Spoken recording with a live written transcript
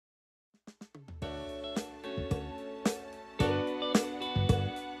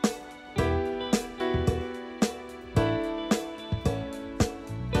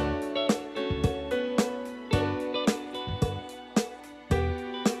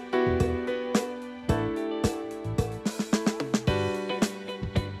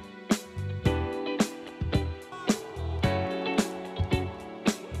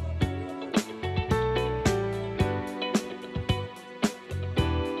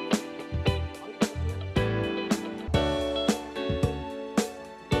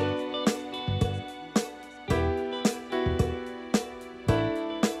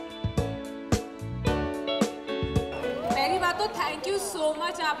तो thank you so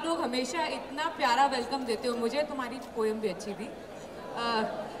much. आप लोग हमेशा इतना प्यारा वेलकम देते हो मुझे। तुम्हारी पोएम भी अच्छी थी।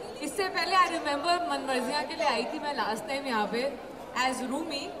 इससे पहले आई रिमेंबर मनमर्जियाँ के लिए आई थी मैं लास्ट टाइम यहाँ पे as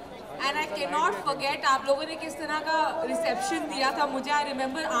Rumi, and I can not forget आप लोगों ने किस तरह का रिसेप्शन दिया था मुझे। I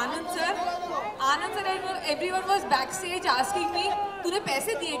remember Anand sir and everyone was back stage asking me तूने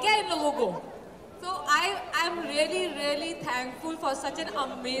पैसे दिए क्या इन लोगों को। So I am really thankful for such an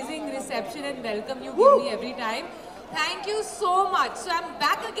amazing reception and welcome you give me every time. Thank you so much. So I'm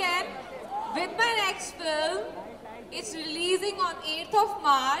back again with my next film. It's releasing on 8th of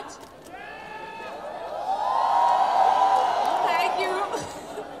March. Thank you.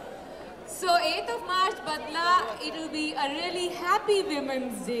 So 8th of March, Badla, it will be a really happy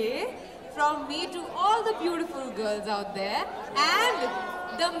Women's Day from me to all the beautiful girls out there. And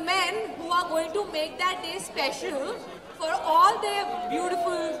the men who are going to make that day special for all their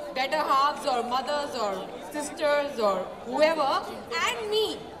beautiful better halves or mothers or sisters or whoever, and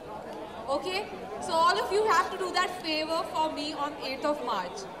me. Okay? So all of you have to do that favor for me on 8th of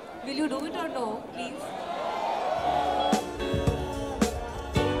March. Will you do it or no, please?